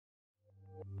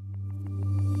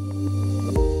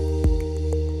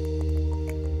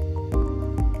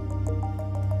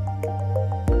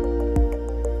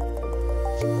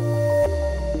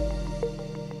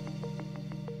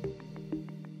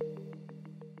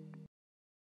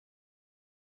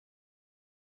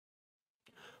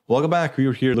Welcome back. We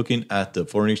are here looking at the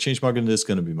foreign exchange market. This is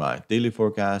going to be my daily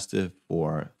forecast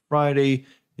for Friday,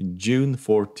 June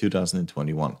 4th,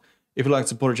 2021. If you like to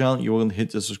support our channel, you're welcome to hit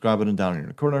the subscribe button down in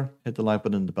the corner, hit the like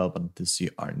button and the bell button to see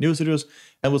our news videos,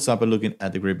 and we'll start by looking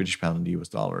at the Great British Pound and the US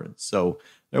dollar. So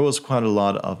there was quite a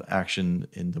lot of action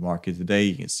in the market today.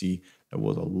 You can see there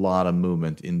was a lot of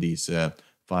movement in these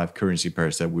five currency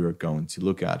pairs that we are going to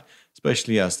look at,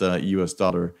 especially as the US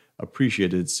dollar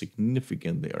appreciated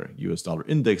significantly, or US dollar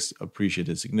index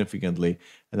appreciated significantly,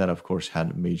 and that of course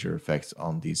had major effects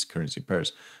on these currency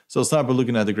pairs. So let's start by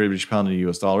looking at the Great British Pound and the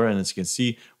US dollar, and as you can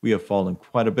see, we have fallen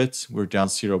quite a bit. We're down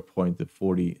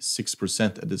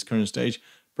 0.46% at this current stage,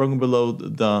 broken below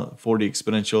the 40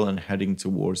 exponential and heading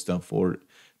towards the 20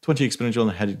 exponential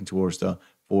and heading towards the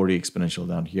 40 exponential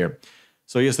down here.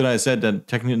 So yesterday I said that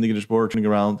technical indicators were turning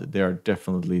around. They are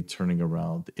definitely turning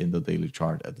around in the daily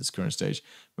chart at this current stage.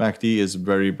 MACD is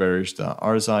very bearish. The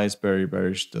RSI is very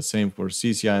bearish. The same for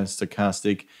CCI and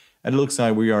stochastic. And it looks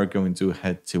like we are going to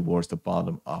head towards the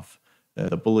bottom of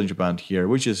the Bollinger Band here,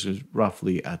 which is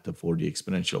roughly at the 40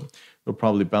 exponential. We'll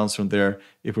probably bounce from there.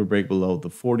 If we break below the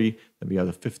 40, then we have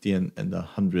the 50 and the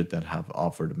 100 that have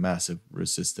offered massive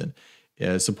resistance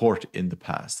support in the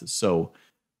past. So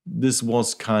this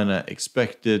was kind of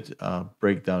expected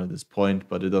breakdown at this point,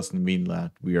 but it doesn't mean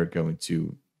that we are going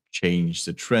to change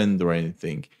the trend or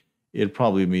anything. It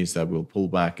probably means that we'll pull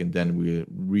back and then we'll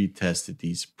retest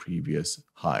these previous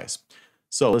highs.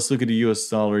 So let's look at the US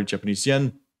dollar, Japanese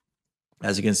yen.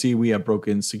 As you can see, we have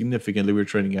broken significantly. We're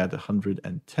trading at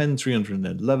 110,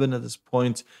 311 at this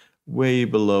point, way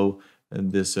below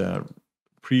this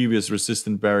previous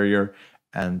resistant barrier.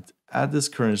 And at this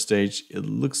current stage, it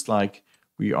looks like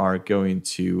we are going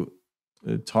to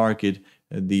target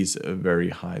these very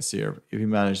highs here. If we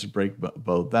manage to break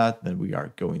above that, then we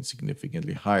are going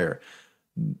significantly higher.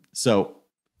 So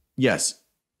yes,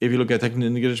 if you look at technical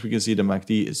indicators, we can see the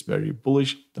MACD is very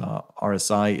bullish. The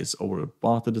RSI is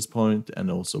overbought at this point and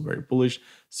also very bullish.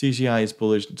 CCI is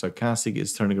bullish. Stochastic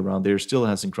is turning around there. Still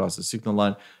hasn't crossed the signal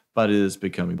line, but it is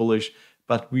becoming bullish.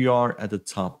 But we are at the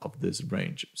top of this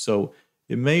range. So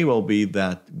it may well be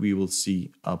that we will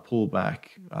see a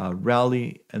pullback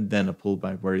rally and then a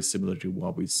pullback very similar to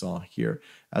what we saw here,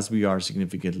 as we are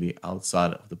significantly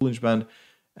outside of the Bollinger Band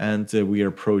and we are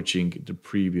approaching the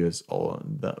previous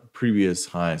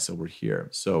highs over here.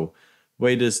 So the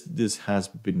way this has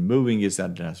been moving is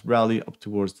that it has rallied up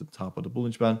towards the top of the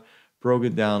Bollinger Band,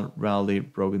 broken down,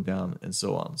 rallied, broken down, and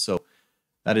so on. So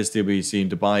that is to be seen.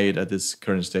 To buy it at this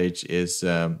current stage is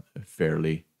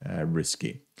fairly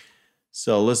risky.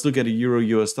 So let's look at the euro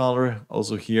US dollar.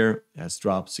 Also here has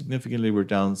dropped significantly. We're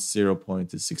down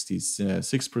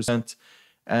 0.66%.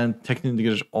 And technical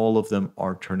indicators, all of them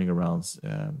are turning around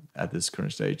at this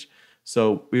current stage.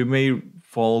 So we may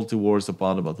fall towards the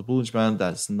bottom of the Bollinger Band.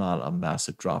 That's not a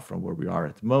massive drop from where we are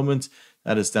at the moment.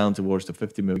 That is down towards the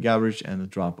 50 moving average and a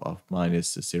drop of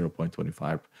minus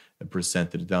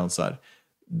 0.25% to the downside.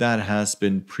 That has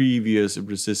been previous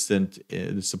resistant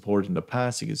support in the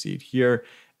past. You can see it here.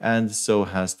 And so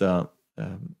has the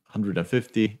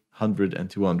 150, 100, and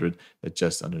 200 that's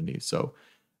just underneath. So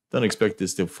don't expect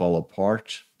this to fall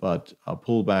apart, but a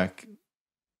pullback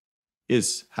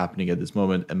is happening at this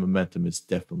moment, and momentum is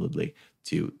definitely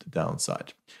to the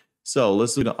downside. So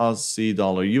let's look at the Aussie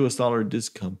dollar, US dollar. This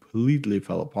completely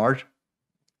fell apart,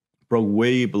 broke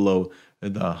way below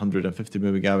the 150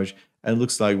 moving average, and it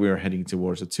looks like we are heading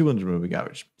towards a 200 moving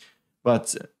average.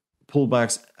 But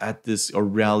pullbacks at this, or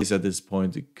rallies at this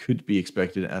point, could be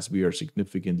expected as we are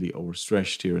significantly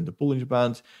overstretched here in the Bollinger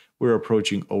Band. We're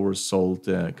approaching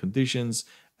oversold conditions,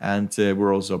 and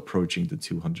we're also approaching the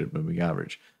 200 moving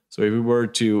average. So if we were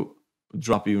to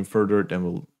drop even further, then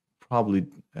we'll probably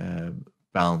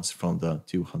bounce from the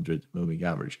 200 moving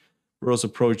average. We're also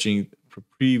approaching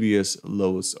previous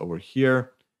lows over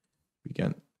here. We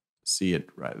can see it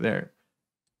right there.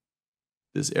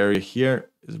 This area here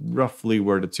is roughly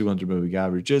where the 200 moving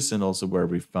average is, and also where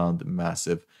we found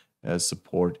massive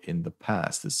support in the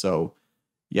past. So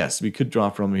yes, we could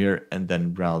drop from here and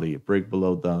then rally, break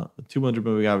below the 200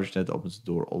 moving average. That opens the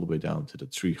door all the way down to the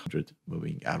 300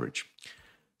 moving average.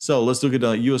 So let's look at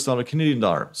the US dollar, Canadian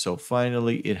dollar. So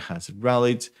finally, it has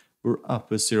rallied. We're up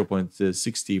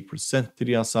 0.60% to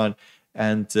the outside,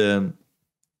 and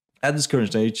at this current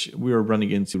stage, we are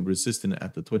running into resistance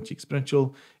at the 20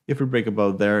 exponential. If we break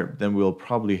above there, then we'll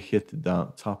probably hit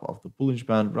the top of the Bollinger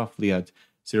Band, roughly at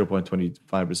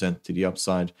 0.25% to the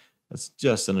upside. That's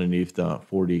just underneath the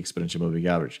 40 exponential moving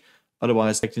average.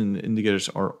 Otherwise, technical indicators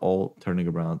are all turning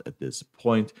around at this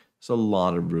point. There's a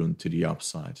lot of room to the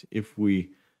upside. If we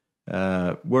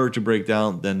were to break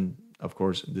down, then of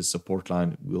course, this support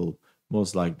line will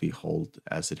most likely hold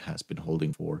as it has been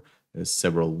holding for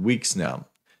several weeks now.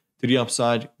 To the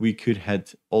upside, we could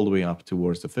head all the way up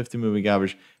towards the 50 moving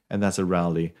average, and that's a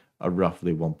rally of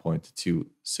roughly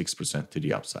 1.26% to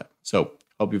the upside. So,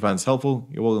 hope you find this helpful.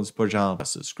 You're welcome to support the channel by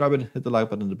subscribing, hit the like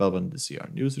button and the bell button to see our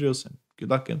news videos, and good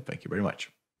luck and thank you very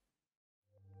much.